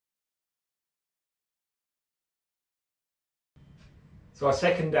So our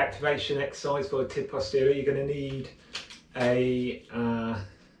second activation exercise for the tib posterior, you're going to need a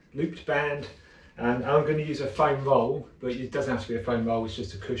looped band, and I'm going to use a foam roll, but it doesn't have to be a foam roll, it's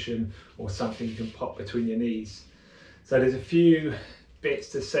just a cushion or something you can pop between your knees. So there's a few bits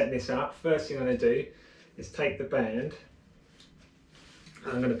to set this up. First thing I'm going to do is take the band,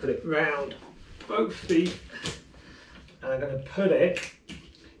 and I'm going to put it round both feet, and I'm going to put it,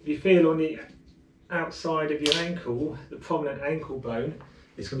 if you feel on the outside of your ankle, the prominent ankle bone,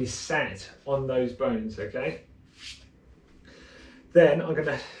 it's going to be sat on those bones, okay? Then I'm going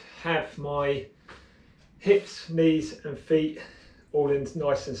to have my hips, knees and feet all in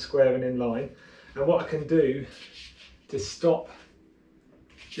nice and square and in line. And what I can do to stop,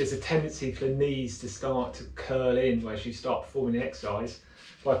 there's a tendency for the knees to start to curl in as you start performing the exercise.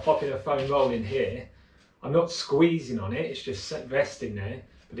 By popping a foam roll in here, I'm not squeezing on it, it's just resting there,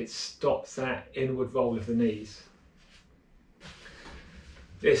 but it stops that inward roll of the knees.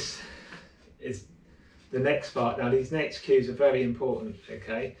 This is the next part. Now these next cues are very important,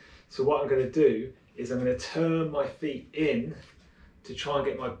 okay? So what I'm going to do is I'm going to turn my feet in to try and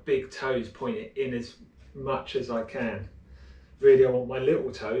get my big toes pointed in as much as I can. Really, I want my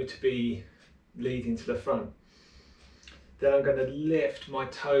little toe to be leading to the front. Then I'm going to lift my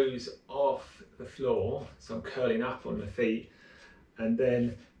toes off the floor, so I'm curling up on the feet, and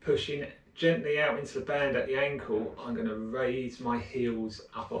then pushing gently out into the band at the ankle, I'm going to raise my heels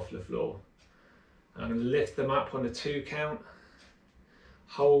up off the floor. I'm going to lift them up on a 2 count,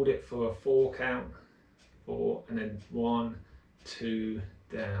 hold it for a 4 count, 4, and then 1, 2,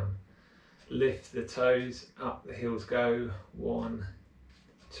 down. Lift the toes, up the heels go, 1,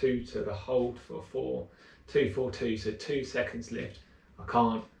 2 to the hold for 4, 2, 4, 2, so 2 seconds lift. I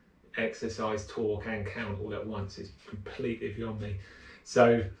can't exercise, talk and count all at once, it's completely beyond me.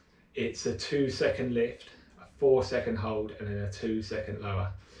 So it's a 2-second lift, a 4-second hold, and then a 2-second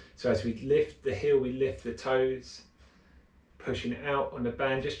lower. So as we lift the heel, we lift the toes, pushing it out on the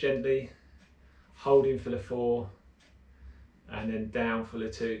band just gently, holding for the 4, and then down for the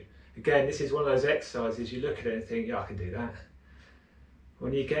 2. Again, this is one of those exercises you look at it and think, yeah, I can do that.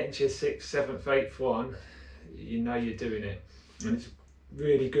 When you get into your 6th, 7th, 8th one, you know you're doing it. And it's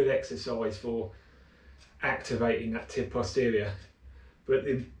really good exercise for activating that tib posterior. But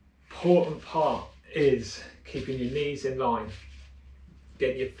the important part is keeping your knees in line,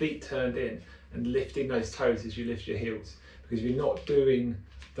 getting your feet turned in and lifting those toes as you lift your heels. Because if you're not doing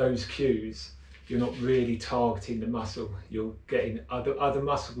those cues, you're not really targeting the muscle. You're getting other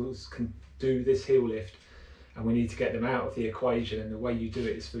muscles can do this heel lift, and we need to get them out of the equation, and the way you do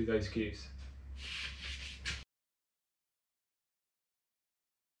it is through those cues.